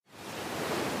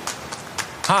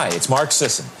Hi, it's Mark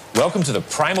Sisson. Welcome to the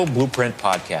Primal Blueprint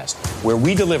Podcast, where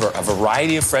we deliver a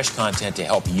variety of fresh content to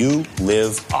help you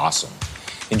live awesome.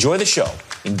 Enjoy the show.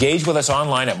 Engage with us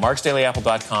online at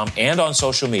marksdailyapple.com and on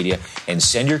social media, and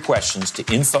send your questions to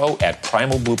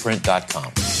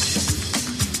info@primalblueprint.com.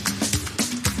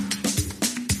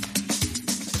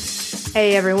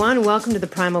 Hey everyone, welcome to the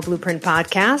Primal Blueprint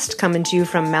Podcast, coming to you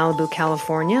from Malibu,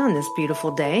 California on this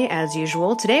beautiful day, as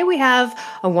usual. Today we have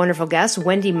a wonderful guest,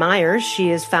 Wendy Meyers. She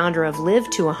is founder of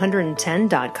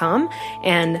live110.com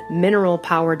and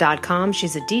mineralpower.com.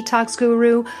 She's a detox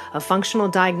guru, a functional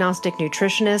diagnostic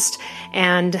nutritionist,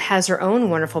 and has her own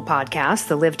wonderful podcast,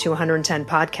 the Live to 110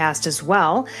 podcast as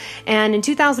well. And in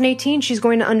 2018, she's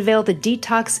going to unveil the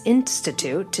Detox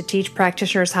Institute to teach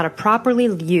practitioners how to properly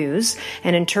use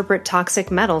and interpret toxic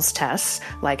metals tests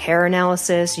like hair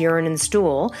analysis, urine, and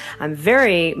stool. I'm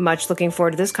very much looking forward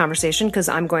to this conversation because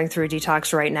I'm going through a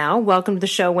detox right now. Welcome to the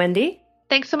show, Wendy.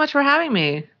 Thanks so much for having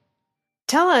me.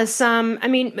 Tell us,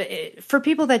 for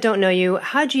people that don't know you,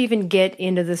 how'd you even get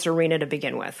into this arena to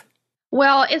begin with?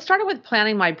 Well, it started with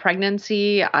planning my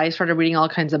pregnancy. I started reading all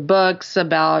kinds of books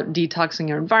about detoxing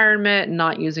your environment,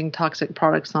 not using toxic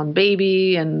products on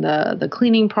baby, and the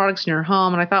cleaning products in your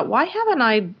home. And I thought, why haven't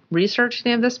I researched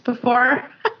any of this before?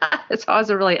 So I was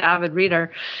a really avid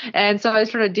reader. And so I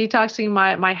started detoxing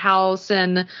my house,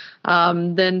 and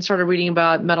then started reading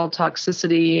about metal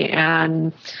toxicity,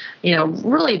 and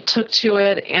really took to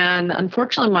it. And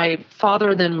unfortunately, my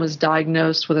father then was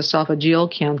diagnosed with esophageal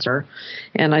cancer.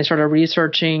 And I started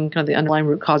researching kind of the underlying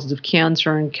root causes of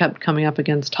cancer and kept coming up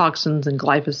against toxins and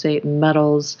glyphosate and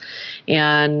metals.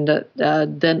 And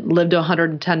then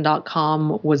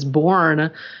live110.com was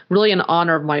born really in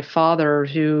honor of my father,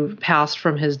 who passed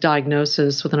from his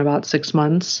diagnosis within about 6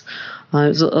 months.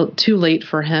 It was too late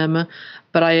for him.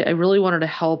 But I really wanted to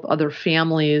help other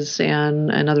families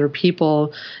and other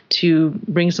people to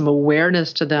bring some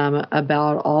awareness to them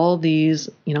about all these,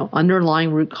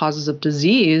 underlying root causes of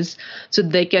disease, so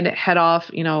they can head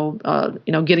off,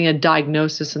 getting a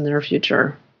diagnosis in their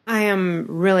future. I am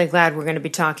really glad we're going to be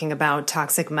talking about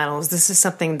toxic metals. This is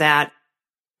something that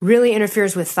really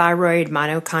interferes with thyroid,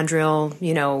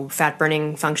 mitochondrial, fat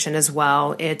burning function as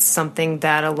well. It's something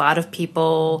that a lot of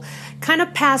people kind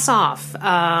of pass off.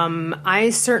 I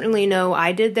certainly know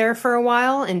I did there for a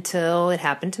while until it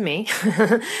happened to me.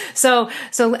 So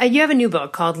you have a new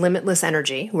book called Limitless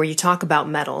Energy, where you talk about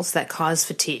metals that cause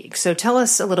fatigue. So tell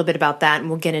us a little bit about that, and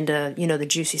we'll get into, the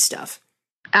juicy stuff.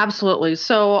 Absolutely.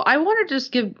 So I want to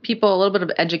just give people a little bit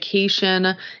of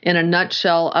education in a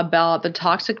nutshell about the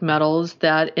toxic metals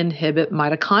that inhibit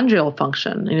mitochondrial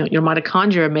function. Your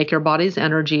mitochondria make your body's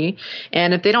energy,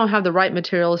 and if they don't have the right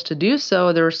materials to do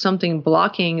so, there's something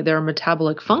blocking their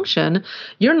metabolic function.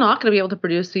 You're not going to be able to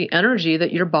produce the energy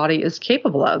that your body is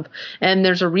capable of. And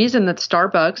there's a reason that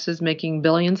Starbucks is making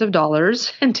billions of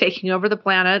dollars and taking over the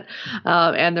planet.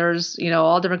 And there's,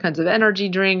 all different kinds of energy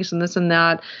drinks and this and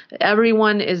that.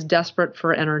 Everyone is desperate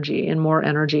for energy and more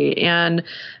energy. And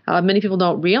many people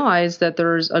don't realize that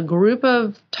there's a group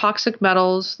of toxic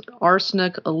metals,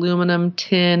 arsenic, aluminum,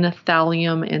 tin,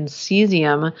 thallium, and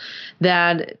cesium,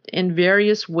 that in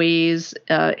various ways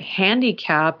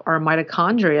handicap our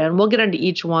mitochondria. And we'll get into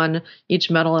each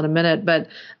metal in a minute, but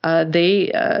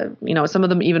they, some of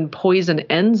them even poison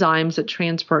enzymes that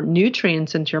transport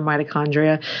nutrients into your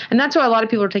mitochondria. And that's why a lot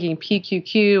of people are taking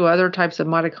PQQ, other types of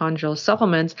mitochondrial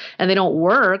supplements, and they don't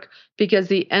work because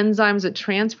the enzymes that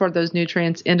transport those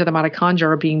nutrients into the mitochondria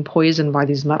are being poisoned by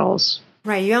these metals.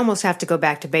 Right. You almost have to go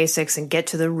back to basics and get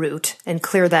to the root and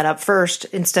clear that up first,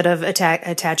 instead of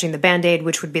attaching the Band-Aid,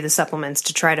 which would be the supplements,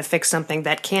 to try to fix something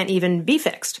that can't even be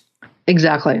fixed.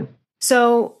 Exactly.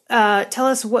 So tell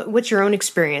us what's your own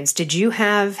experience. Did you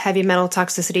have heavy metal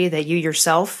toxicity that you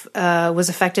yourself was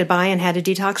affected by and had to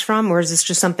detox from? Or is this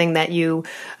just something that you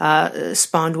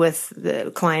spawned with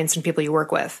the clients and people you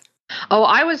work with? Oh,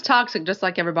 I was toxic just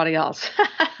like everybody else.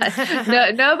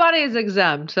 Nobody is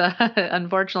exempt.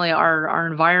 Unfortunately, our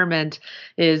environment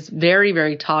is very,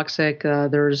 very toxic.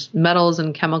 There's metals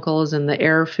and chemicals in the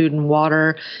air, food, and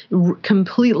water,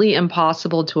 completely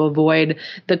impossible to avoid.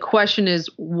 The question is,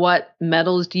 what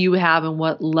metals do you have and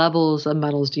what levels of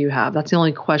metals do you have? That's the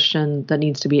only question that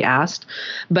needs to be asked.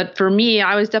 But for me,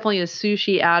 I was definitely a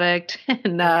sushi addict.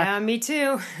 And, yeah, me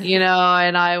too.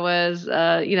 And I was,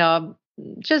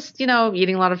 just,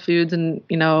 eating a lot of foods and,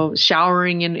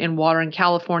 showering in water. In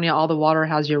California, all the water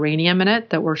has uranium in it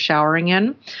that we're showering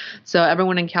in. So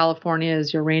everyone in California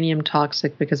is uranium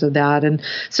toxic because of that. And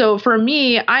so for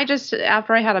me,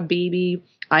 after I had a baby,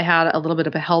 I had a little bit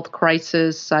of a health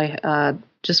crisis. I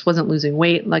just wasn't losing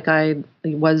weight like I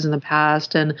was in the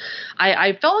past. And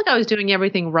I felt like I was doing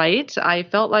everything right. I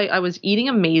felt like I was eating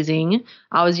amazing.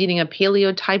 I was eating a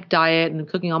paleo type diet and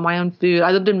cooking all my own food.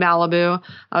 I lived in Malibu.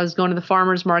 I was going to the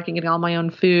farmer's market, getting all my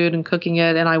own food and cooking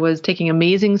it. And I was taking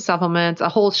amazing supplements, a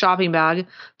whole shopping bag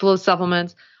full of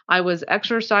supplements. I was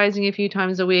exercising a few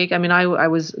times a week. I mean, I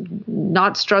was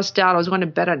not stressed out. I was going to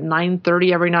bed at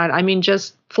 9:30 every night. I mean,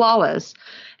 just flawless.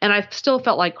 And I still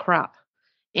felt like crap.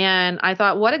 And I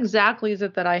thought, what exactly is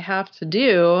it that I have to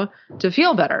do to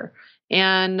feel better?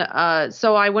 And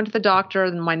so I went to the doctor,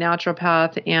 my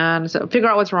naturopath, and so figure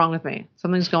out what's wrong with me.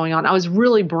 Something's going on. I was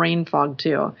really brain fogged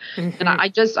too. Mm-hmm. And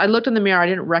I looked in the mirror. I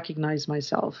didn't recognize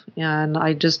myself. And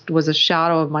I just was a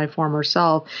shadow of my former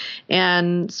self.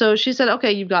 And so she said,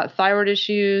 okay, you've got thyroid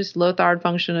issues, low thyroid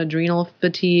function, adrenal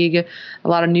fatigue, a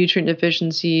lot of nutrient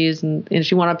deficiencies. And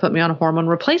she wanted to put me on hormone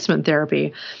replacement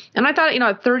therapy. And I thought,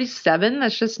 at 37,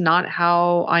 that's just not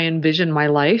how I envisioned my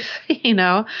life.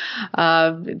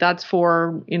 That's for,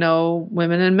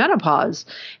 women in menopause.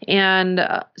 And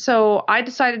so I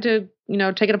decided to,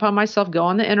 take it upon myself, go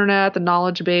on the internet, the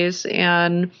knowledge base,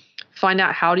 and find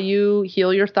out how do you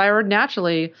heal your thyroid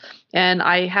naturally. And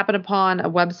I happened upon a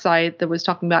website that was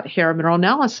talking about hair mineral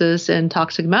analysis and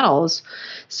toxic metals.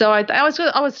 So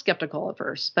I was skeptical at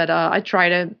first, but I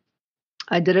tried it.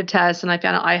 I did a test and I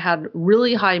found out I had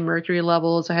really high mercury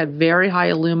levels. I had very high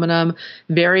aluminum,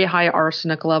 very high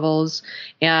arsenic levels,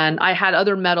 and I had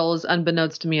other metals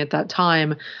unbeknownst to me at that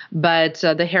time. But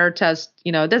the hair test,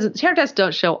 hair tests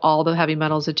don't show all the heavy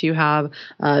metals that you have.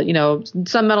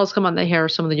 Some metals come on the hair,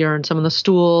 some of the urine, some of the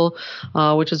stool,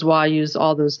 which is why I use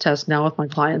all those tests now with my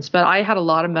clients. But I had a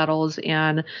lot of metals,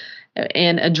 and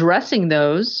addressing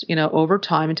those, over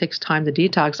time, it takes time to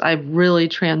detox. I've really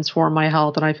transformed my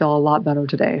health and I feel a lot better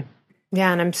today. Yeah.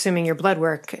 And I'm assuming your blood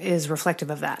work is reflective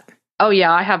of that. Oh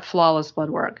yeah. I have flawless blood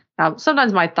work.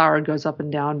 Sometimes my thyroid goes up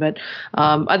and down, but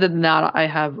other than that, I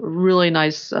have really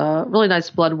nice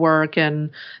blood work and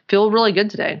feel really good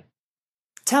today.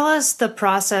 Tell us the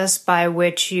process by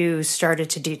which you started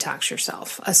to detox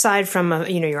yourself. Aside from,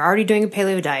 you're already doing a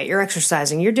paleo diet, you're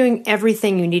exercising, you're doing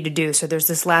everything you need to do. So there's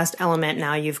this last element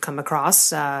now you've come across,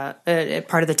 part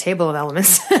of the table of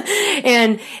elements,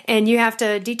 and you have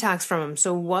to detox from them.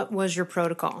 So what was your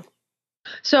protocol?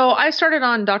 So I started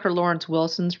on Dr. Lawrence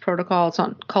Wilson's protocol. It's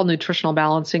called nutritional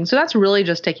balancing. So that's really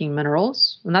just taking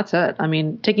minerals, and that's it. I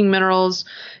mean, taking minerals,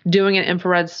 doing an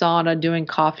infrared sauna, doing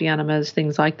coffee enemas,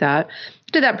 things like that.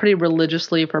 Did that pretty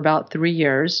religiously for about 3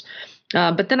 years.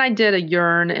 But then I did a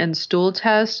urine and stool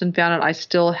test and found out I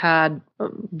still had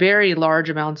very large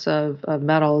amounts of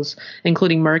metals,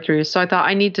 including mercury. So I thought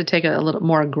I need to take a little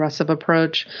more aggressive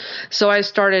approach. So I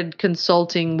started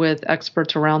consulting with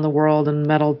experts around the world in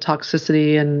metal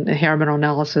toxicity and hair mineral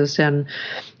analysis, and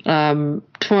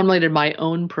formulated my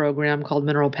own program called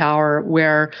Mineral Power,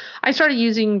 where I started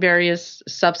using various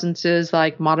substances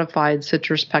like modified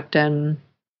citrus pectin.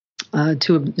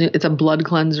 It's a blood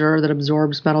cleanser that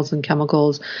absorbs metals and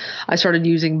chemicals. I started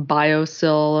using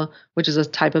BioSil, which is a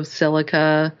type of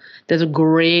silica that's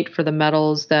great for the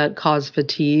metals that cause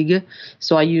fatigue.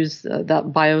 So I use that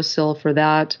BioSil for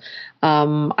that.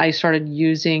 I started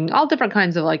using all different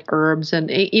kinds of like herbs and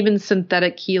even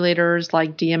synthetic chelators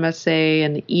like DMSA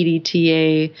and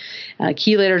EDTA.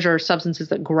 Chelators are substances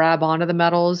that grab onto the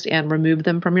metals and remove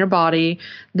them from your body.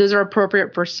 Those are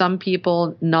appropriate for some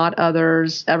people, not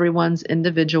others. Everyone's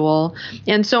individual.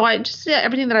 And so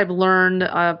everything that I've learned,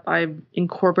 I've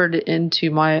incorporated into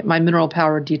my Mineral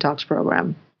Power detox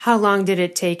program. How long did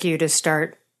it take you to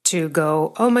start to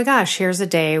go, oh my gosh, here's a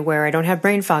day where I don't have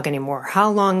brain fog anymore?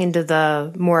 How long into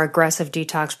the more aggressive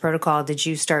detox protocol did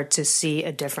you start to see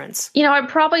a difference? It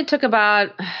probably took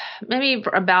about really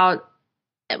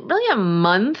a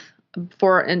month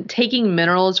and taking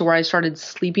minerals where I started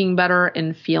sleeping better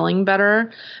and feeling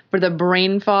better. For the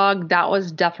brain fog, that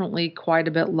was definitely quite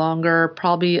a bit longer,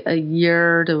 probably a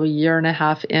year to a year and a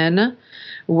half in,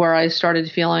 where I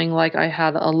started feeling like I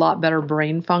had a lot better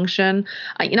brain function.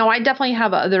 I definitely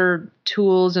have other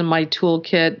tools in my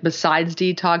toolkit besides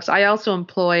detox. I also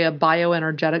employ a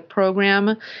bioenergetic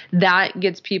program that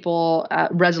gets people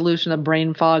resolution of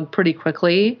brain fog pretty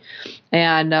quickly,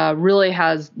 and really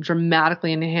has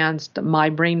dramatically enhanced my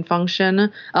brain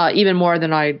function, even more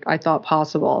than I thought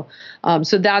possible.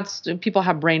 So people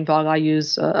have brain fog. I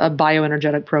use a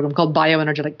bioenergetic program called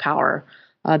Bioenergetic Power.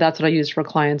 That's what I use for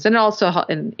clients. And it also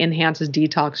enhances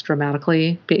detox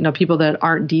dramatically. People that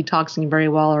aren't detoxing very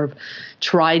well or have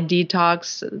tried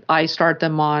detox, I start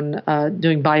them on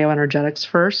doing bioenergetics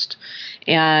first,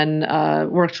 and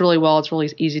works really well. It's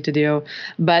really easy to do.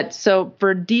 But so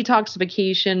for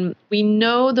detoxification, we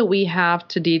know that we have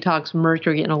to detox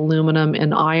mercury and aluminum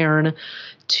and iron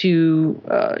to,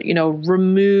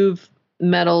 remove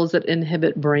metals that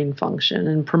inhibit brain function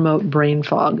and promote brain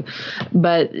fog.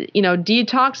 But,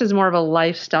 detox is more of a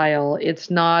lifestyle.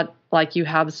 It's not like you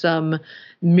have some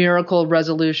miracle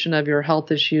resolution of your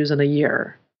health issues in a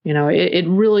year. It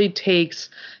really takes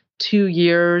 2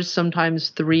 years, sometimes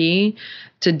 3,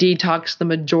 to detox the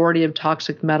majority of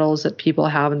toxic metals that people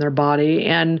have in their body.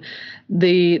 And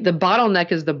the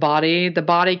bottleneck is the body. The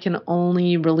body can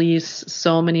only release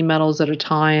so many metals at a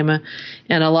time.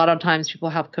 And a lot of times people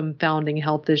have confounding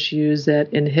health issues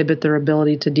that inhibit their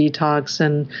ability to detox.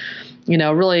 And,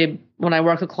 really when I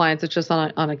work with clients, it's just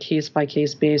on a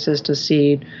case-by-case basis to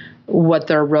see what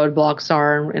their roadblocks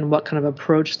are and what kind of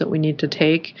approach that we need to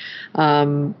take.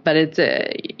 But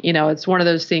it's one of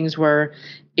those things where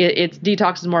it's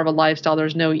detox is more of a lifestyle.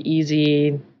 There's no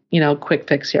easy, quick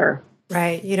fix here.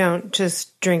 Right. You don't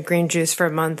just drink green juice for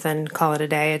a month and call it a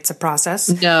day. It's a process.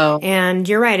 No. And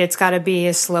you're right. It's got to be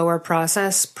a slower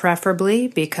process, preferably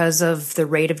because of the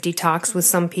rate of detox with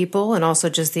some people and also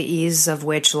just the ease of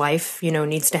which life,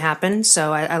 needs to happen.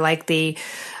 So I like the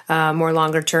more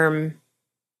longer term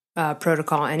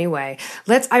protocol anyway.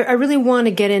 I really want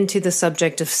to get into the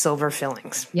subject of silver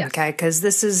fillings. Yes. Okay. Cause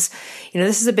this is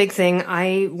a big thing.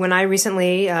 When I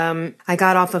recently, I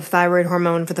got off of thyroid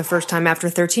hormone for the first time after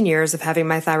 13 years of having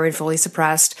my thyroid fully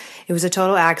suppressed. It was a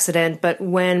total accident. But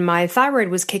when my thyroid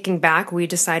was kicking back, we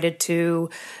decided to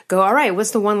go, all right,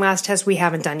 what's the one last test we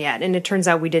haven't done yet? And it turns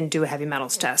out we didn't do a heavy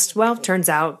metals test. Well, turns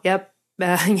out, yep.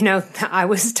 I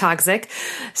was toxic.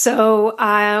 So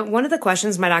one of the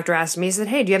questions my doctor asked me, he said,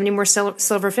 hey, do you have any more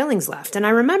silver fillings left? And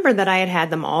I remember that I had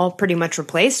them all pretty much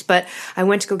replaced, but I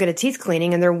went to go get a teeth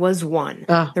cleaning and there was one.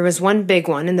 There was one big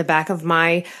one in the back of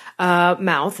my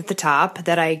mouth at the top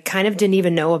that I kind of didn't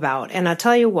even know about. And I'll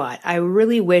tell you what, I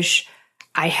really wish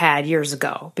I had years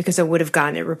ago because I would have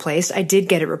gotten it replaced. I did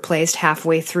get it replaced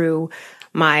halfway through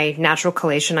my natural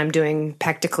chelation. I'm doing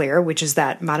Pectaclear, which is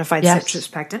that modified citrus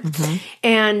pectin. Mm-hmm.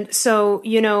 And so,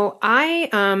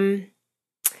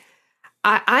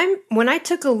 I'm when I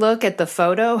took a look at the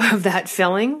photo of that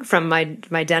filling from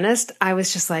my dentist, I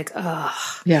was just like,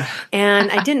 ugh. Yeah.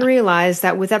 And I didn't realize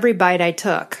that with every bite I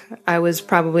took, I was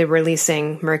probably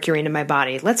releasing mercury into my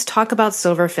body. Let's talk about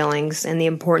silver fillings and the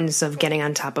importance of getting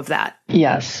on top of that.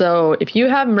 Yes. So if you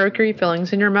have mercury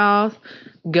fillings in your mouth,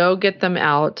 go get them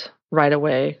out right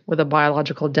away with a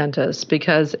biological dentist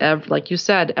because, like you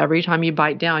said, every time you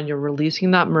bite down, you're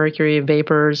releasing that mercury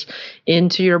vapors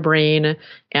into your brain,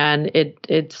 and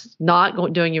it's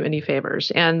not doing you any favors.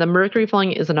 And the mercury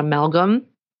filling is an amalgam.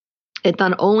 It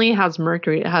not only has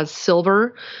mercury, it has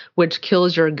silver, which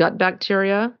kills your gut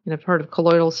bacteria. And I've heard of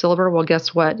colloidal silver. Well,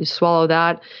 guess what? You swallow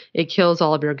that, it kills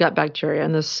all of your gut bacteria.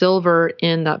 And the silver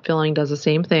in that filling does the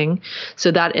same thing.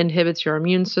 So that inhibits your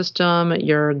immune system,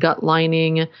 your gut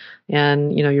lining,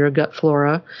 and your gut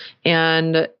flora.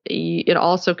 And it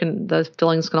also the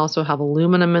fillings can also have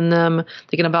aluminum in them.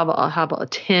 They can have a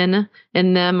tin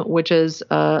in them, which is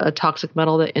a toxic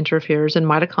metal that interferes in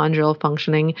mitochondrial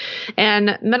functioning.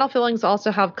 And metal fillings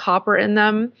also have copper in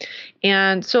them.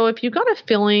 And so if you got a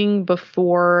filling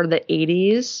before the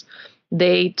 80s,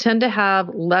 they tend to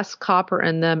have less copper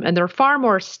in them, and they're far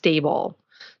more stable.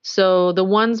 So the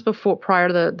ones prior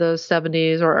to the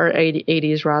 70s or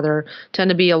 80s rather, tend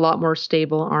to be a lot more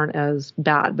stable, aren't as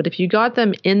bad. But if you got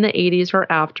them in the 80s or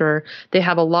after, they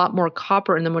have a lot more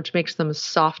copper in them, which makes them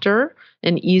softer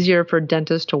and easier for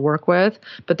dentists to work with.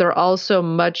 But they're also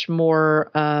much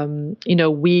more,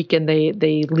 weak, and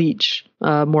they leach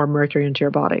more mercury into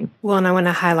your body. Well, and I want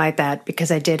to highlight that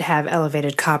because I did have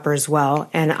elevated copper as well,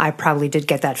 and I probably did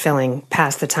get that filling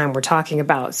past the time we're talking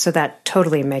about. So that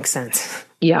totally makes sense.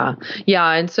 Yeah.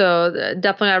 And so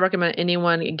definitely I recommend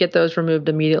anyone get those removed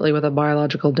immediately with a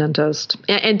biological dentist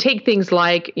and take things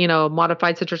like,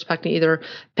 modified citrus pectin, either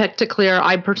Pectaclear.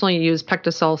 I personally use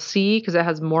Pectacell C because it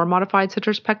has more modified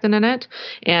citrus pectin in it.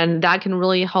 And that can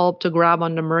really help to grab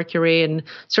onto mercury. And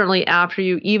certainly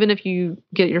even if you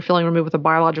get your filling removed with a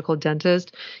biological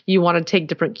dentist, you want to take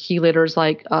different chelators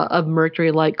of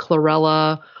mercury like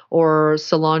chlorella or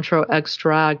cilantro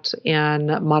extract and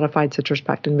modified citrus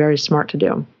pectin. Very smart to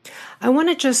do. I want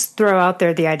to just throw out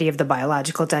there the idea of the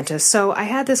biological dentist. So I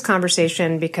had this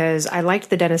conversation because I liked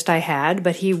the dentist I had,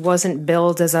 but he wasn't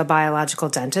billed as a biological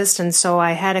dentist. And so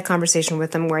I had a conversation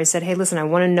with him where I said, hey, listen, I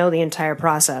want to know the entire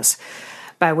process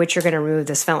by which you're going to remove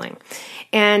this filling.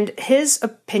 And his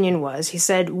opinion was, he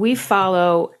said, we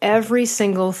follow every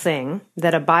single thing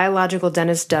that a biological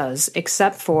dentist does,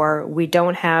 except for we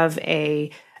don't have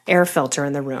a air filter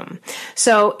in the room.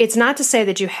 So it's not to say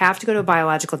that you have to go to a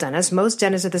biological dentist. Most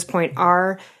dentists at this point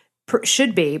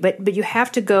should be, but you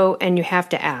have to go and you have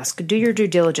to ask. Do your due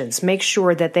diligence. Make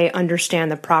sure that they understand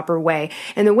the proper way.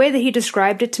 And the way that he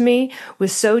described it to me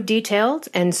was so detailed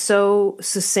and so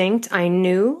succinct, I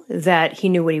knew that he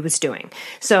knew what he was doing.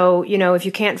 So, if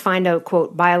you can't find a,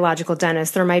 quote, biological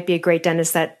dentist, there might be a great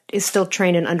dentist that is still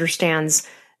trained and understands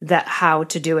that how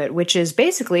to do it, which is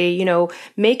basically,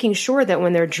 making sure that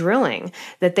when they're drilling,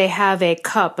 that they have a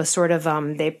cup, a sort of,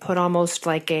 they put almost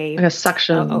like a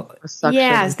suction.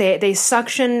 Yes, they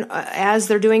suction as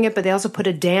they're doing it, but they also put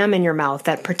a dam in your mouth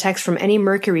that protects from any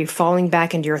mercury falling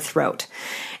back into your throat.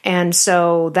 And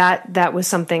so that was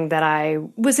something that I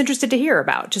was interested to hear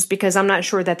about, just because I'm not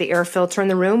sure that the air filter in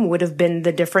the room would have been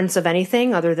the difference of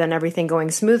anything other than everything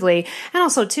going smoothly. And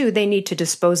also, too, they need to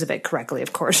dispose of it correctly,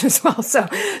 of course, as well. So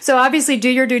obviously do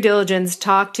your due diligence,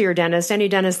 talk to your dentist. Any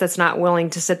dentist that's not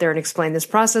willing to sit there and explain this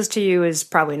process to you is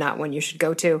probably not one you should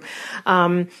go to.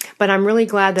 But I'm really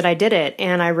glad that I did it,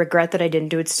 and I regret that I didn't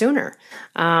do it sooner.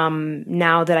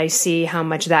 Now that I see how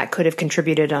much that could have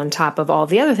contributed on top of all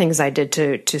the other things I did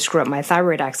to screw up my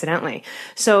thyroid accidentally.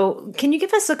 So can you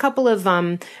give us a couple of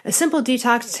simple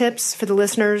detox tips for the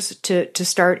listeners to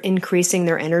start increasing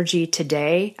their energy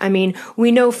today? I mean,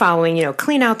 we know following,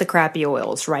 clean out the crappy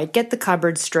oils, right? Get the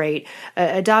cupboard straight,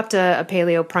 adopt a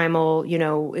paleo primal,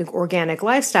 organic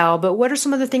lifestyle. But what are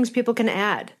some of the things people can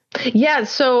add? Yeah,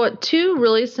 so two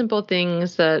really simple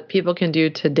things that people can do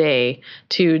today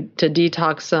to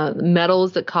detox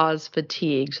metals that cause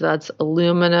fatigue. So that's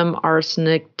aluminum,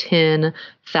 arsenic, tin,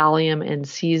 thallium, and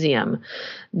cesium.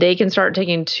 They can start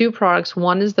taking two products.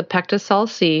 One is the Pectacell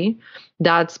C.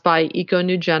 That's by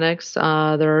Econugenics.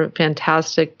 They're a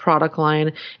fantastic product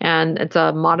line, and it's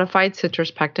a modified citrus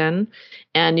pectin.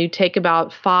 And you take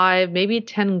about 5, maybe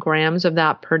 10 grams of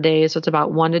that per day. So it's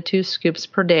about 1 to 2 scoops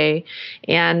per day.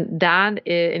 And and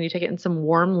you take it in some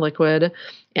warm liquid.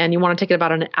 And you want to take it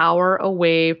about an hour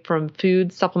away from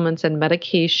food, supplements, and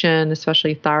medication,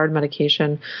 especially thyroid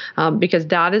medication, because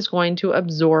that is going to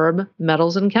absorb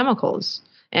metals and chemicals.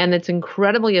 And it's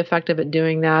incredibly effective at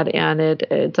doing that. And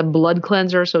it's a blood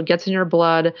cleanser, so it gets in your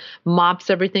blood, mops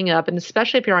everything up. And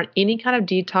especially if you're on any kind of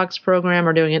detox program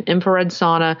or doing an infrared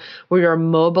sauna where you're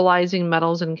mobilizing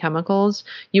metals and chemicals,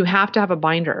 you have to have a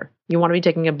binder. You want to be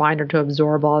taking a binder to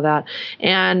absorb all of that.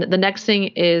 And the next thing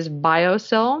is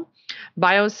BioSil.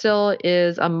 BioSil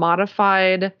is a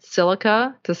modified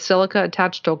silica. It's a silica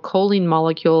attached to a choline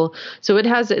molecule. So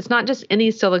it's not just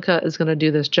any silica is going to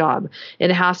do this job.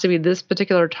 It has to be this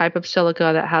particular type of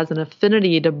silica that has an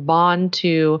affinity to bond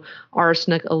to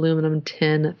arsenic, aluminum,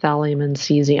 tin, thallium, and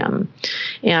cesium.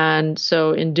 And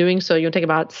so in doing so, you'll take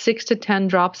about 6 to 10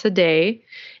 drops a day.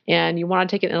 And you want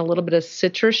to take it in a little bit of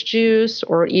citrus juice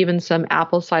or even some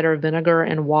apple cider vinegar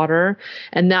and water.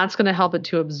 And that's going to help it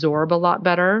to absorb a lot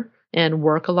better and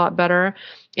work a lot better.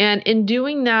 And in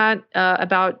doing that,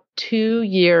 about 2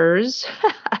 years,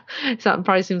 so it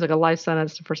probably seems like a life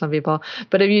sentence for some people,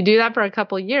 but if you do that for a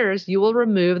couple of years, you will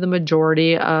remove the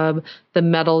majority of the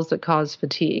metals that cause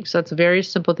fatigue. So it's a very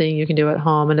simple thing you can do at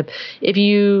home. And if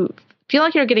you feel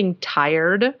like you're getting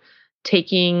tired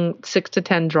taking 6 to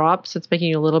 10 drops, it's making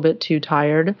you a little bit too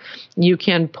tired, you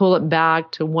can pull it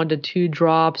back to 1 to 2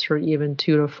 drops or even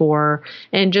 2 to 4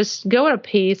 and just go at a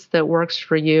pace that works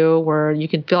for you where you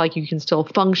can feel like you can still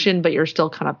function, but you're still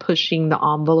kind of pushing the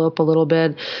envelope a little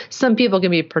bit. Some people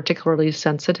can be particularly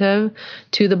sensitive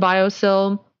to the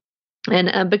BioSil.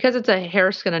 And because it's a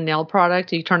hair, skin, and nail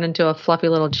product, you turn into a fluffy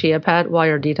little chia pet while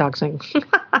you're detoxing.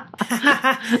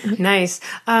 Nice.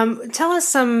 Tell us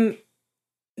some...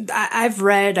 I've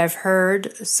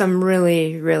heard some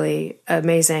really, really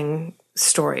amazing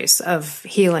stories of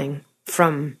healing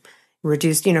from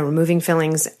removing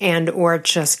fillings and or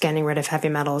just getting rid of heavy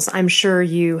metals. I'm sure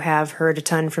you have heard a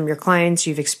ton from your clients.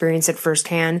 You've experienced it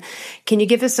firsthand. Can you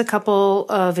give us a couple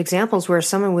of examples where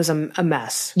someone was a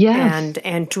mess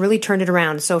and really turned it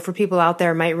around? So for people out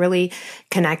there might really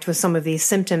connect with some of these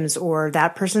symptoms or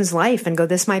that person's life and go,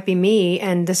 this might be me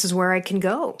and this is where I can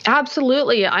go.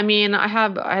 Absolutely. I mean, I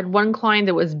had one client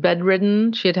that was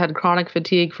bedridden. She had chronic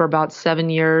fatigue for about 7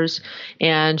 years,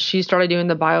 and she started doing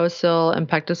the BioSil and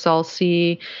Pectacell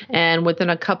C, and within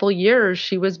a couple years,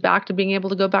 she was back to being able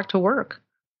to go back to work,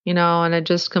 and it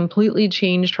just completely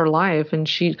changed her life. And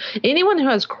anyone who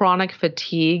has chronic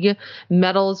fatigue,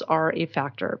 metals are a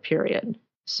factor, period.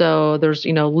 So there's,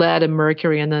 lead and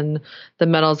mercury, and then the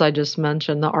metals I just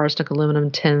mentioned, the arsenic,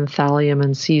 aluminum, tin, thallium,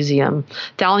 and cesium.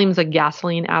 Thallium is a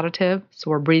gasoline additive,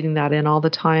 so we're breathing that in all the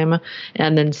time.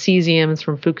 And then cesium is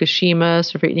from Fukushima,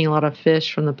 so if you're eating a lot of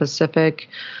fish from the Pacific,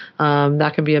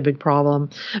 that can be a big problem.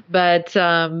 But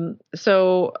some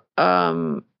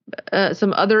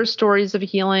other stories of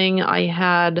healing. I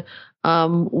had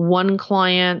one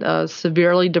client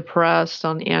severely depressed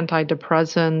on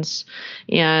antidepressants,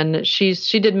 and she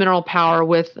did Mineral Power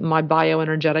with my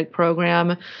bioenergetic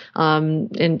program,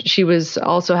 and she was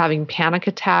also having panic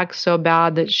attacks so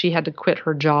bad that she had to quit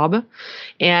her job.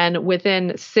 And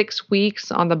within 6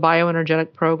 weeks on the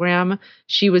bioenergetic program,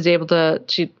 she was able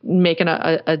to make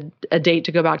a date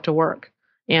to go back to work.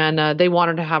 And they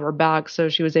wanted to have her back, so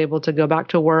she was able to go back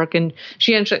to work. And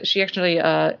she actually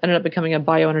ended up becoming a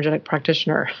bioenergetic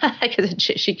practitioner because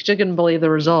she couldn't believe the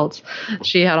results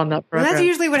she had on that program. Well, that's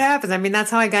usually what happens. I mean,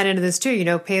 that's how I got into this too.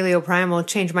 Paleo Primal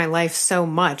changed my life so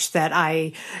much that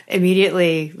I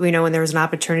immediately, when there was an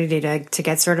opportunity to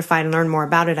get certified and learn more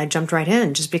about it, I jumped right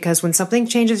in, just because when something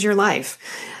changes your life,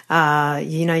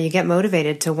 you get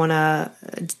motivated to want to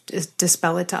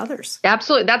dispel it to others.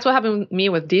 Absolutely. That's what happened with me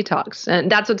with detox.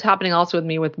 And that's what's happening also with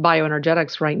me with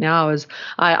bioenergetics right now is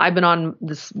I've been on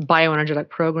this bioenergetic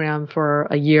program for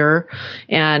a year,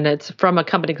 and it's from a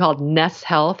company called NES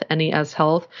Health, NES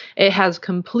Health. It has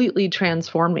completely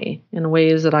transformed me in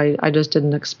ways that I just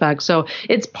didn't expect. So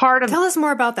it's part of... Tell us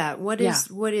more about that. What is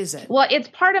it? Well, it's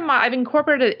part of I've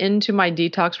incorporated it into my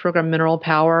detox program, Mineral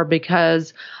Power,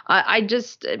 because I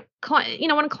just...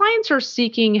 when clients are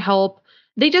seeking help,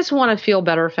 they just want to feel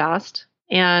better fast.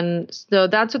 And so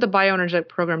that's what the bioenergetic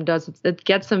program does. It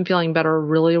gets them feeling better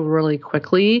really, really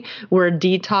quickly, where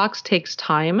detox takes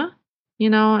time,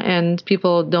 and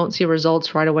people don't see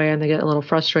results right away and they get a little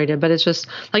frustrated. But it's just,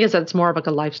 like I said, it's more of like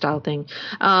a lifestyle thing.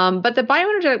 But the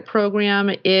bioenergetic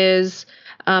program is...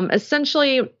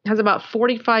 essentially has about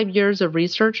 45 years of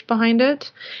research behind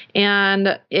it.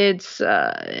 And it's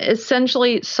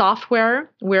essentially software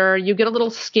where you get a little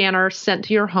scanner sent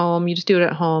to your home. You just do it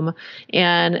at home,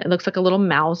 and it looks like a little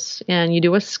mouse, and you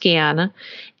do a scan,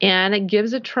 and it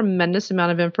gives a tremendous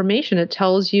amount of information. It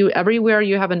tells you everywhere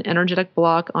you have an energetic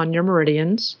block on your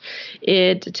meridians.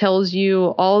 It tells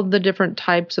you all the different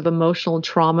types of emotional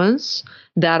traumas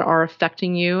that are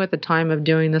affecting you at the time of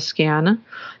doing the scan.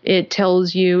 It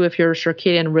tells you if your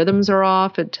circadian rhythms are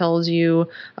off. It tells you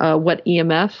what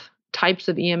types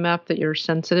of EMF that you're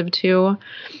sensitive to.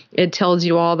 It tells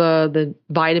you all the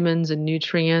vitamins and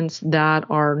nutrients that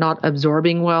are not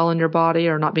absorbing well in your body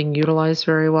or not being utilized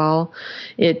very well.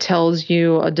 It tells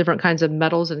you different kinds of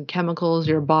metals and chemicals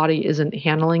your body isn't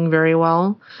handling very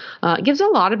well. It gives a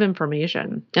lot of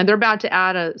information. And they're about to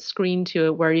add a screen to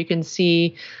it where you can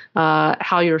see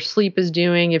how your sleep is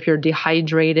doing, if you're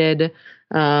dehydrated,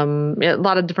 a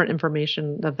lot of different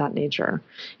information of that nature.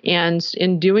 And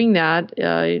in doing that,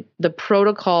 the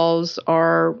protocols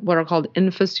are what are called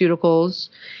infoceuticals.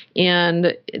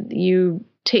 And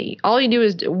all you do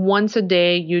is once a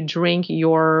day, you drink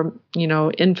your,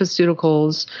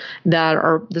 infoceuticals that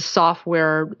are the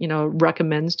software,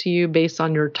 recommends to you based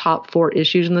on your top 4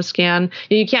 issues in the scan.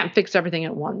 You can't fix everything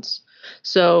at once.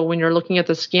 So when you're looking at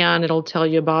the scan, it'll tell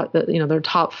you about their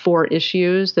top 4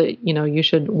 issues that, you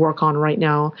should work on right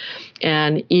now.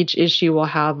 And each issue will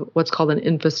have what's called an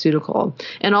infoceutical.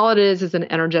 And all it is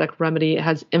an energetic remedy. It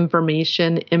has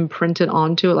information imprinted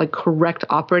onto it, like correct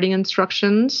operating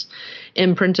instructions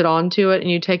imprinted onto it.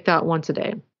 And you take that once a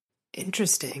day.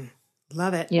 Interesting.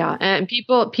 Love it. Yeah. And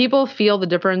people feel the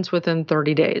difference within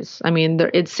 30 days. I mean,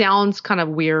 it sounds kind of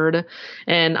weird.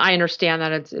 And I understand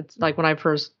that it's like when I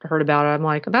first heard about it, I'm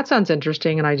like, that sounds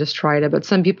interesting. And I just tried it. But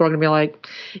some people are going to be like,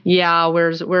 yeah,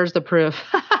 where's the proof?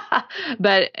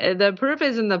 But the proof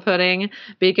is in the pudding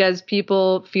because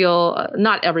people feel,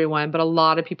 not everyone, but a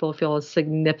lot of people feel a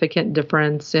significant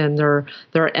difference in their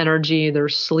energy, their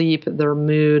sleep, their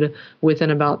mood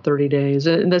within about 30 days.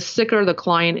 And the sicker the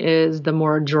client is, the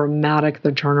more dramatic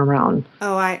the turnaround.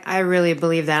 Oh, I really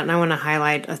believe that. And I want to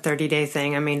highlight a 30-day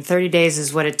thing. I mean, 30 days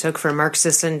is what it took for Mark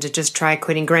Sisson to just try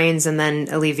quitting grains and then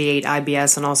alleviate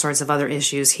IBS and all sorts of other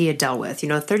issues he had dealt with.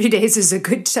 30 days is a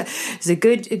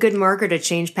good marker to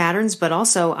change patterns. But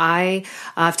also,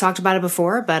 I've talked about it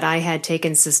before, but I had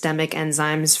taken systemic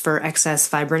enzymes for excess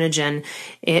fibrin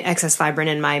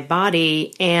in my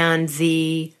body, and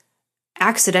the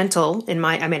accidental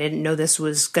I didn't know this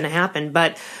was going to happen,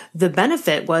 but the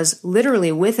benefit was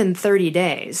literally within 30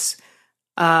 days.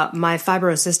 My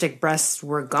fibrocystic breasts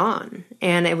were gone,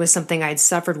 and it was something I'd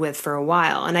suffered with for a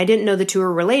while. And I didn't know the two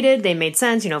were related. They made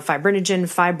sense, fibrinogen,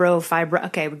 fibro.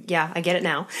 Okay, yeah, I get it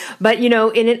now. But, and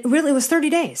it really was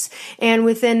 30 days. And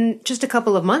within just a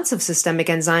couple of months of systemic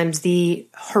enzymes, the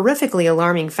horrifically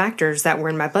alarming factors that were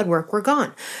in my blood work were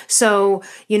gone. So,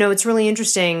 it's really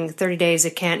interesting. 30 days,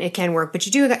 it can work, but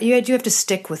you do have to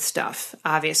stick with stuff,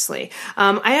 obviously.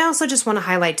 I also just want to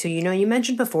highlight too, you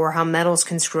mentioned before how metals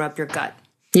can screw up your gut.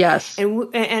 Yes.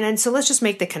 And so let's just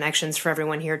make the connections for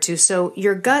everyone here too. So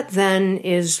your gut then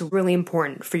is really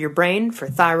important for your brain, for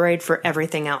thyroid, for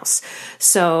everything else.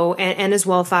 So, and as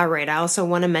well thyroid. I also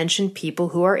want to mention people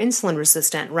who are insulin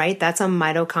resistant, right? That's a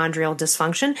mitochondrial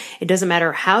dysfunction. It doesn't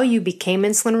matter how you became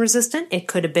insulin resistant. It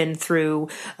could have been through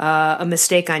a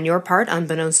mistake on your part,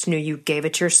 unbeknownst to you gave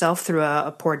it to yourself through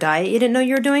a poor diet you didn't know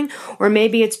you were doing. Or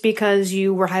maybe it's because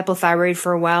you were hypothyroid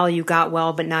for a while, you got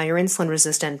well, but now you're insulin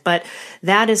resistant. But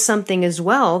that is something as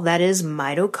well that is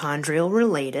mitochondrial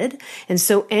related. And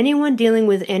so anyone dealing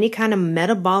with any kind of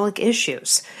metabolic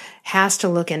issues has to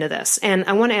look into this. And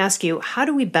I want to ask you, how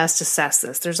do we best assess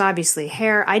this? There's obviously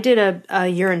hair. I did a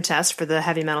urine test for the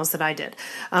heavy metals that I did.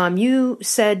 You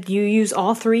said you use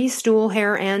all three, stool,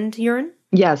 hair, and urine?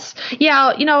 Yes.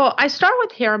 Yeah. I start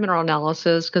with hair mineral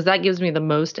analysis because that gives me the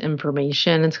most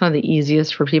information. It's kind of the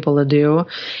easiest for people to do.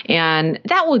 And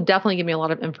that will definitely give me a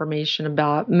lot of information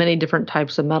about many different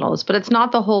types of metals, but it's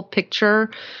not the whole picture.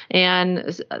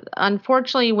 And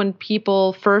unfortunately, when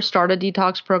people first start a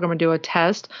detox program and do a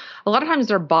test, a lot of times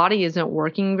their body isn't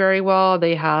working very well.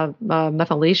 They have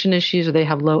methylation issues, or they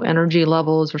have low energy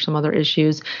levels or some other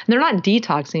issues. And they're not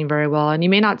detoxing very well. And you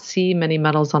may not see many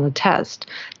metals on a test.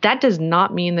 That does not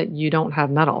mean that you don't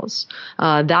have metals.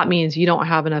 That means you don't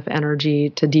have enough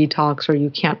energy to detox, or you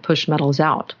can't push metals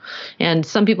out. And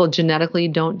some people genetically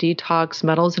don't detox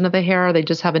metals into the hair. They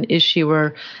just have an issue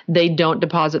where they don't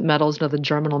deposit metals into the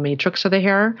germinal matrix of the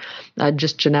hair,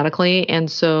 just genetically.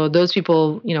 And so those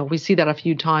people, we see that a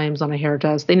few times on a hair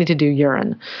test. They need to do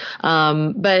urine.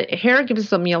 But hair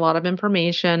gives me a lot of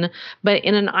information. But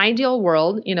in an ideal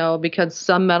world, because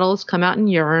some metals come out in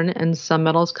urine and some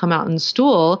metals come out in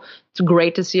stool, it's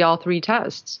great to see all three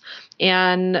tests.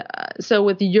 And so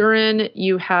with urine,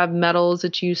 you have metals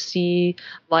that you see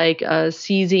like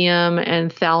cesium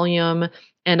and thallium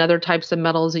and other types of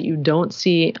metals that you don't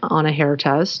see on a hair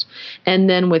test. And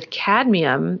then with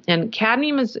cadmium, and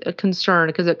cadmium is a concern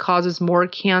because it causes more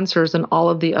cancers than all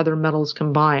of the other metals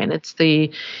combined. It's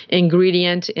the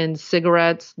ingredient in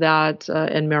cigarettes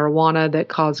and marijuana that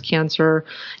cause cancer.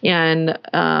 And,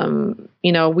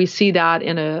 we see that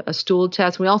in a stool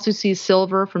test. We also see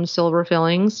silver from silver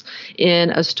fillings in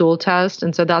a stool test.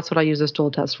 And so that's what I use a stool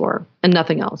test for, and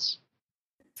nothing else.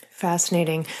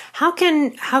 Fascinating. How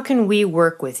can we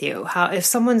work with you? If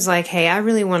someone's like, hey, I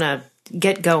really want to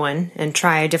get going and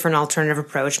try a different alternative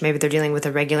approach, maybe they're dealing with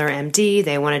a regular MD,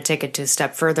 they want to take it to a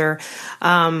step further.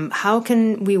 How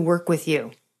can we work with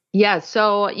you? Yeah,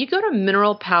 so you go to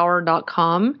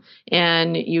mineralpower.com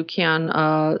and you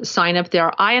can sign up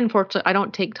there. Unfortunately, I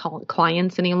don't take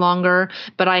clients any longer,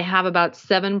 but I have about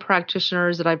 7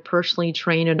 practitioners that I personally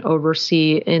train and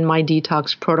oversee in my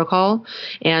detox protocol.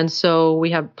 And so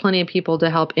we have plenty of people to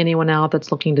help anyone out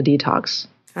that's looking to detox.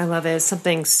 I love it. It's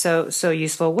something so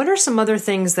useful. What are some other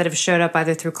things that have showed up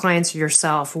either through clients or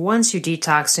yourself once you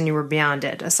detoxed and you were beyond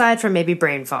it, aside from maybe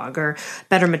brain fog or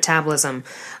better metabolism?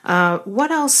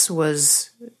 What else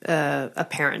was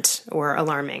apparent or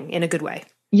alarming in a good way?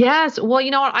 Yes. Well,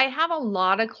 you know what? I have a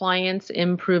lot of clients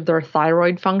improve their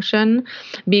thyroid function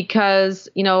because,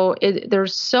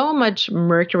 there's so much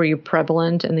mercury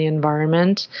prevalent in the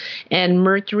environment, and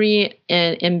mercury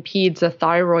impedes the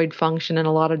thyroid function in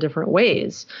a lot of different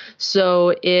ways.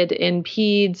 So it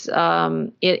impedes,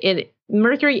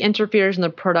 mercury interferes in the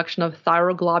production of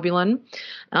thyroglobulin.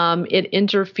 It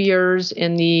interferes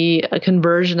in the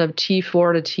conversion of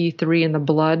T4 to T3 in the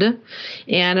blood.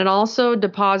 And it also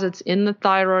deposits in the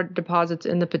thyroid, deposits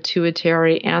in the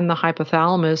pituitary and the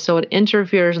hypothalamus. So it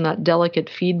interferes in that delicate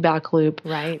feedback loop.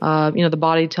 Right. The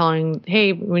body telling,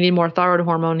 hey, we need more thyroid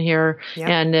hormone here. Yep.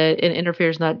 And it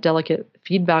interferes in that delicate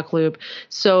feedback loop.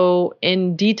 So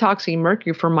in detoxing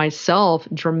mercury for myself,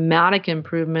 dramatic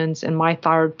improvements in my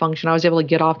thyroid function. I was able to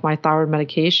get off my thyroid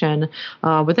medication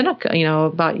within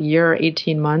about a year,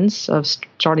 18 months of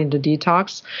starting to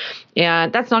detox.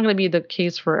 And that's not going to be the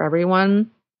case for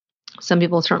everyone. Some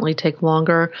people certainly take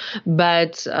longer,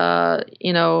 but,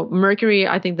 mercury,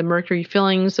 I think the mercury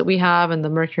fillings that we have and the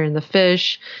mercury in the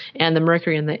fish and the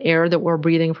mercury in the air that we're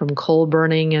breathing from coal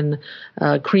burning and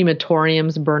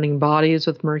crematoriums burning bodies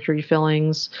with mercury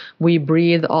fillings, we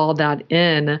breathe all that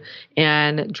in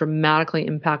and dramatically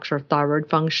impacts our thyroid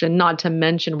function, not to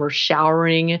mention we're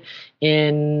showering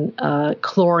in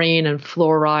chlorine and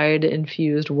fluoride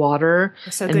infused water.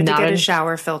 So good to get a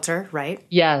shower filter, right?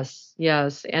 Yes.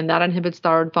 And that inhibits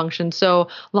thyroid function. So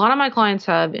a lot of my clients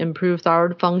have improved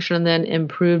thyroid function and then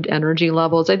improved energy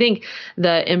levels. I think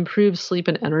the improved sleep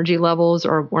and energy levels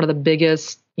are one of the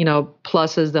biggest,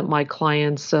 pluses that my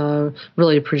clients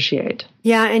really appreciate.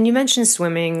 Yeah, and you mentioned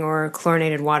swimming or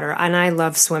chlorinated water, and I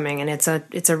love swimming, and it's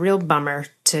a real bummer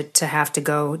to have to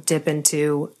go dip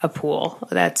into a pool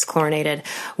that's chlorinated.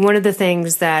 One of the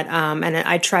things that, and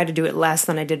I try to do it less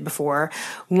than I did before,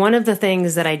 one of the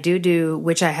things that I do,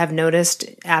 which I have noticed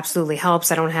absolutely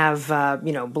helps, I don't have,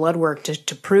 blood work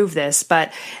to prove this,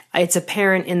 but it's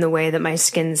apparent in the way that my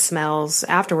skin smells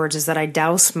afterwards, is that I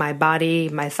douse my body,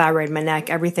 my thyroid, my neck,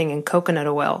 everything in coconut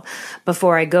oil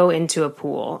before I go into a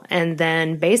pool. And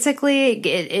then basically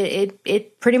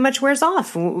it pretty much wears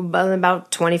off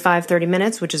about 25, 30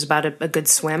 minutes, which is about a good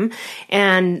swim.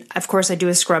 And of course I do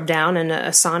a scrub down and a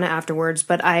sauna afterwards,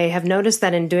 but I have noticed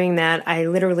that in doing that, I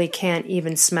literally can't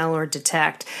even smell or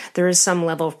detect. There is some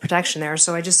level of protection there.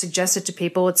 So I just suggest it to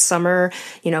people. It's summer,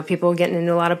 people getting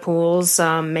into a lot of pools.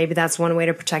 Maybe that's one way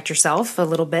to protect yourself a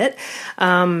little bit.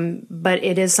 But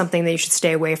it is something that you should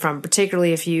stay away from,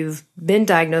 particularly if you've been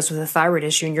diagnosed with a thyroid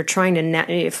issue and you're trying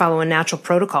to follow a natural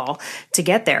protocol to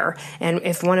get there. And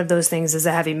if one of those things is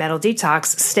a heavy metal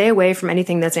detox, stay away from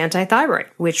anything that's anti-thyroid,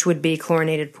 which would be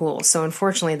chlorinated pools. So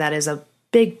unfortunately, that is a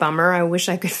big bummer. I wish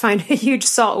I could find a huge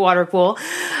saltwater pool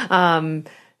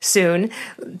soon.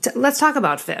 Let's talk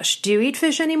about fish. Do you eat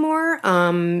fish anymore?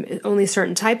 Only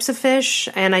certain types of fish?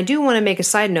 And I do want to make a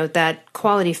side note that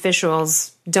quality fish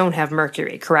oils don't have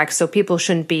mercury, correct? So people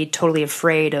shouldn't be totally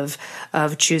afraid of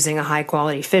choosing a high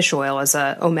quality fish oil as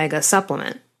a omega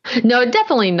supplement. No,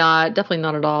 definitely not. Definitely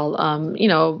not at all.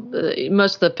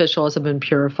 Most of the fish oils have been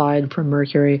purified from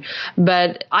mercury,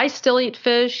 but I still eat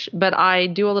fish, but I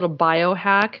do a little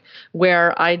biohack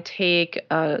where I take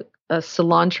a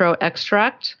cilantro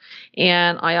extract,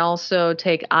 and I also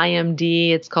take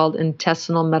IMD. It's called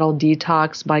Intestinal Metal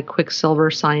Detox by Quicksilver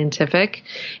Scientific.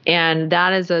 And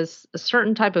that is a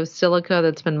certain type of silica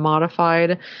that's been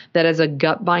modified that is a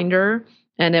gut binder.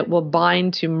 And it will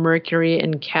bind to mercury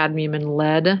and cadmium and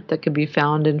lead that could be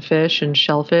found in fish and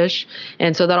shellfish.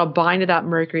 And so that'll bind to that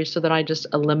mercury so that I just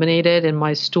eliminate it in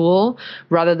my stool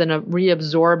rather than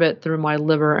reabsorb it through my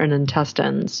liver and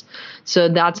intestines. So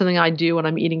that's something I do when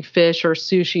I'm eating fish or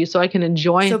sushi so I can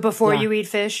enjoy. So before you eat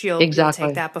fish, you'll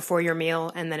take that before your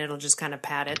meal and then it'll just kind of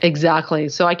pad it. Exactly.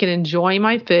 So I can enjoy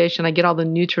my fish and I get all the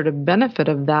nutritive benefit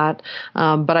of that,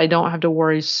 but I don't have to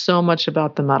worry so much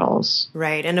about the metals.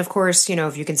 Right. And of course,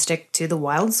 if you can stick to the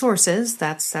wild sources,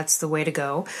 that's the way to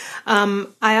go.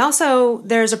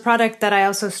 There's a product that I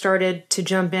also started to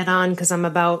jump in on because I'm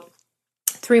about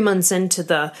 3 months into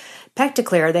the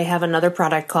Pecticlear. They have another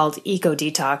product called Eco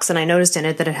Detox, and I noticed in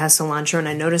it that it has cilantro, and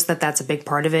I noticed that that's a big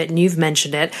part of it, and you've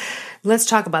mentioned it. Let's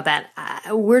talk about that.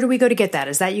 Where do we go to get that?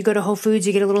 Is that you go to Whole Foods,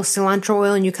 you get a little cilantro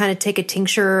oil, and you kind of take a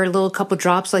tincture, a little couple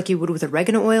drops like you would with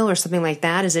oregano oil or something like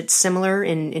that? Is it similar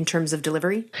in terms of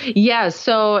delivery? Yeah,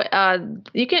 so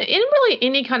you can,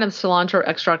 any kind of cilantro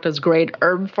extract is great.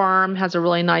 Herb Farm has a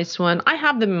really nice one. I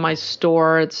have them in my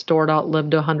store. It's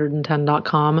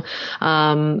store.lived110.com.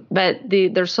 But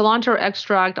their cilantro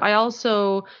extract, I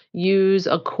also use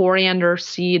a coriander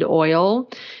seed oil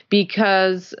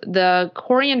because the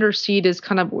coriander seed is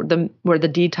kind of where the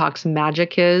detox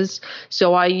magic is.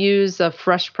 So I use a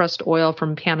fresh pressed oil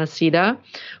from Panacea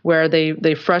where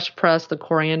they fresh press the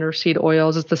coriander seed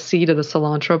oils. It's the seed of the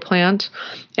cilantro plant.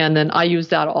 And then I use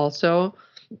that also.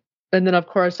 And then, of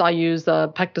course, I use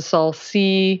Pectosol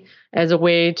C as a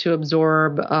way to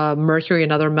absorb mercury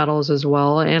and other metals as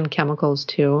well, and chemicals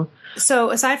too. So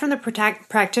aside from the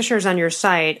practitioners on your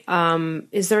site,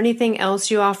 is there anything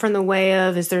else you offer in the way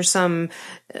of, is there some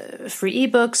free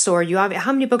ebooks, or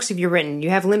how many books have you written?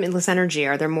 You have Limitless Energy.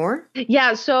 Are there more?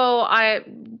 Yeah. So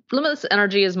Limitless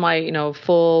Energy is my,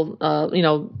 full,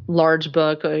 large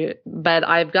book, but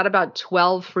I've got about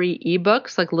 12 free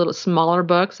ebooks, like little smaller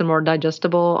books and more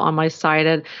digestible on my site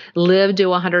at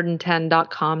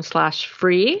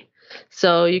livedo110.com/free.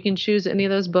 So you can choose any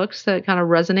of those books that kind of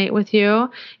resonate with you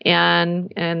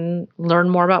and learn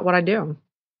more about what I do.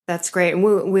 That's great. And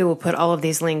we will put all of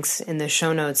these links in the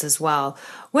show notes as well.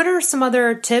 What are some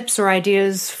other tips or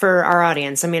ideas for our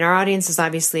audience? I mean, our audience is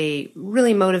obviously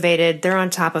really motivated. They're on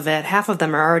top of it. Half of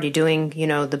them are already doing,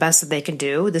 the best that they can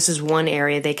do. This is one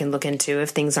area they can look into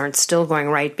if things aren't still going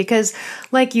right. Because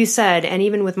like you said, and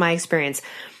even with my experience,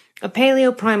 a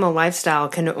paleo primal lifestyle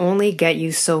can only get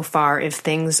you so far if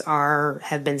things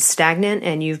have been stagnant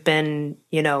and you've been,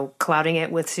 clouding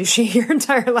it with sushi your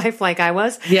entire life, like I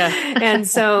was. Yeah. And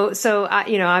so,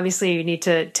 obviously you need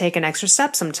to take an extra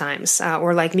step sometimes,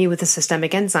 or like me with the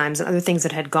systemic enzymes and other things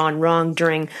that had gone wrong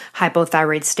during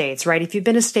hypothyroid states, right? If you've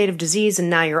been in a state of disease and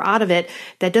now you're out of it,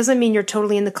 that doesn't mean you're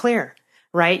totally in the clear.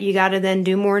 Right? You got to then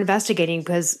do more investigating,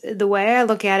 because the way I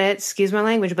look at it, excuse my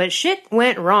language, but shit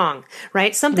went wrong,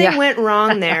 right? Something went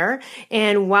wrong there.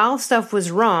 And while stuff was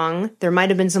wrong, there might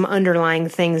have been some underlying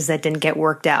things that didn't get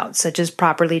worked out, such as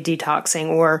properly detoxing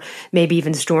or maybe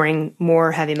even storing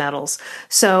more heavy metals.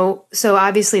 So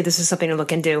obviously this is something to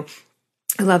look into.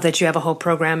 I love that you have a whole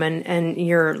program and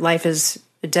your life is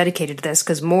dedicated to this,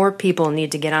 because more people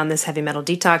need to get on this heavy metal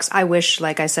detox. I wish,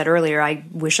 like I said earlier, I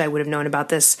wish I would have known about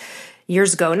this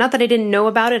years ago. Not that I didn't know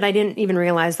about it. I didn't even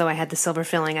realize, though, I had the silver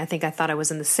filling. I think I thought I was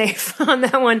in the safe on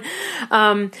that one.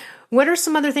 What are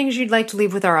some other things you'd like to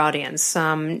leave with our audience?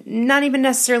 Not even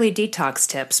necessarily detox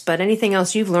tips, but anything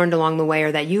else you've learned along the way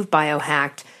or that you've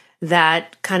biohacked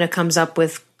that kind of comes up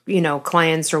with,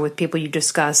 clients or with people you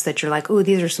discuss that you're like, ooh,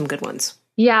 these are some good ones.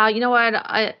 Yeah, you know what?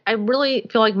 I really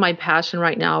feel like my passion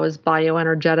right now is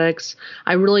bioenergetics.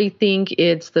 I really think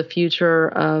it's the future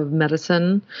of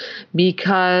medicine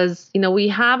because, we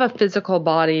have a physical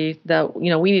body that,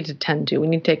 we need to tend to. We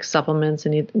need to take supplements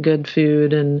and eat good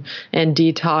food and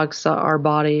detox our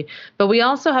body. But we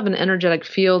also have an energetic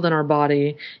field in our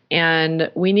body, and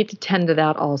we need to tend to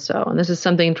that also. And this is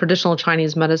something traditional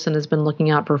Chinese medicine has been looking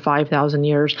at for 5,000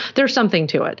 years. There's something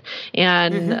to it.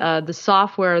 And the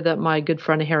software that my good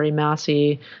friend Harry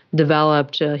Massey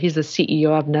developed, he's the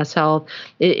CEO of Ness Health.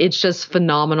 It's just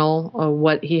phenomenal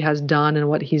what he has done and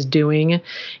what he's doing.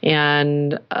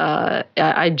 And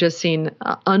I've just seen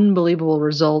unbelievable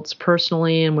results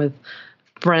personally and with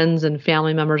friends and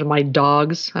family members and my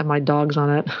dogs. I have my dogs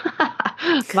on it.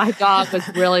 My dog was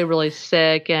really, really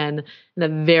sick, and in a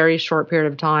very short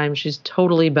period of time, she's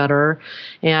totally better.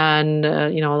 And,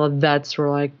 the vets were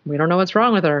like, we don't know what's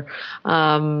wrong with her.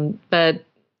 But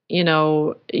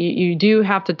you do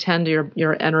have to tend to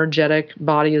your energetic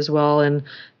body as well, and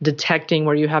detecting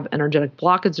where you have energetic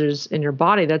blockages in your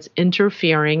body that's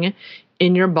interfering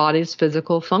in your body's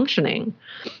physical functioning.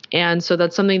 And so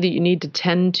that's something that you need to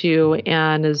tend to,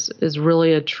 and is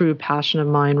really a true passion of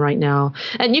mine right now.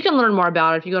 And you can learn more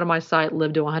about it. If you go to my site,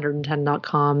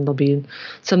 livedo110.com, there'll be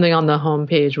something on the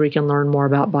homepage where you can learn more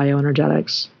about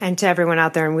bioenergetics. And to everyone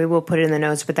out there, and we will put it in the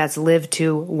notes, but that's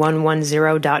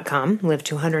livedo110.com,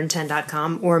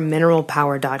 livedo110.com, or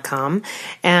mineralpower.com.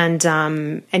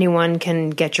 And anyone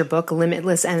can get your book,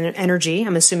 Limitless Energy,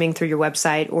 I'm assuming through your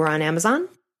website or on Amazon?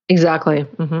 Exactly.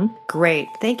 Mm-hmm. Great.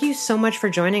 Thank you so much for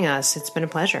joining us. It's been a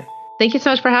pleasure. Thank you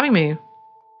so much for having me.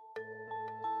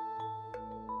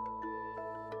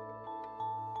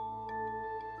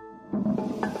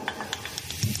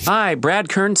 Hi, Brad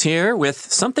Kearns here with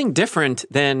something different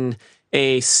than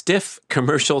a stiff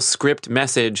commercial script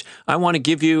message. I want to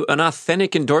give you an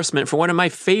authentic endorsement for one of my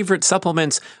favorite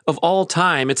supplements of all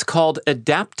time. It's called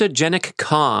Adaptogenic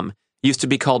Calm. It used to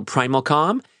be called Primal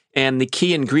Calm. And the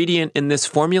key ingredient in this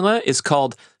formula is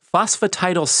called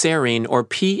phosphatidylserine, or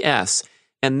PS.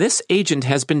 And this agent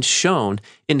has been shown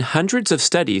in hundreds of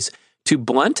studies to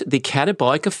blunt the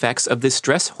catabolic effects of the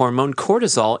stress hormone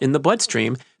cortisol in the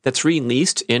bloodstream that's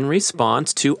released in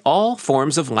response to all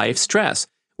forms of life stress,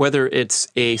 whether it's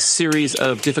a series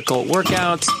of difficult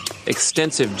workouts,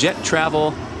 extensive jet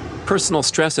travel, personal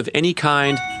stress of any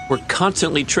kind. We're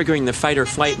constantly triggering the fight or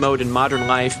flight mode in modern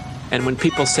life. And when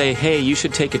people say, hey, you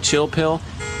should take a chill pill,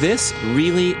 this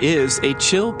really is a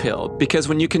chill pill, because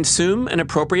when you consume an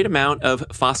appropriate amount of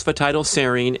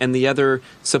phosphatidylserine and the other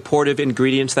supportive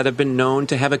ingredients that have been known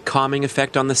to have a calming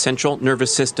effect on the central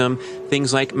nervous system,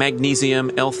 things like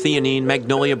magnesium, L-theanine,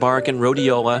 magnolia bark, and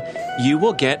rhodiola, you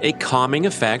will get a calming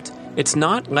effect. It's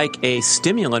not like a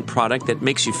stimulant product that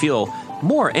makes you feel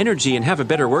more energy and have a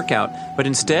better workout, but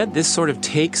instead this sort of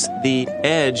takes the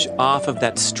edge off of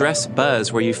that stress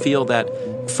buzz where you feel that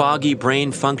foggy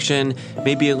brain function,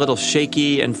 maybe a little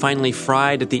shaky and finally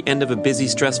fried at the end of a busy,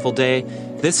 stressful day.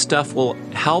 This stuff will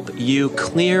help you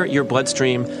clear your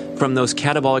bloodstream from those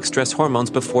catabolic stress hormones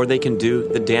before they can do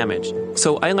the damage.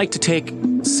 So I like to take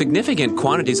significant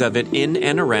quantities of it in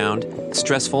and around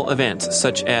stressful events,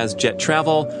 such as jet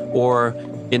travel or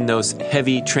in those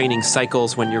heavy training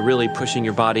cycles when you're really pushing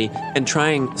your body and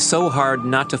trying so hard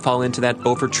not to fall into that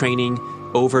overtraining,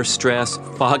 overstress,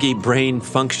 foggy brain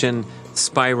function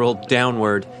spiral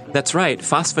downward. That's right,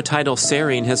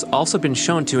 phosphatidylserine has also been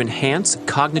shown to enhance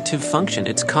cognitive function.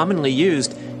 It's commonly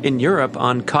used in Europe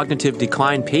on cognitive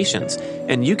decline patients,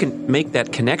 and you can make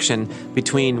that connection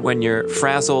between when you're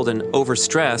frazzled and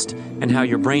overstressed and how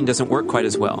your brain doesn't work quite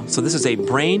as well. So this is a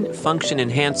brain function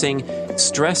enhancing,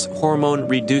 stress hormone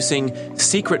reducing,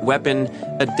 secret weapon,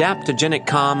 adaptogenic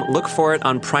calm. Look for it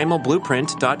on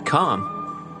primalblueprint.com.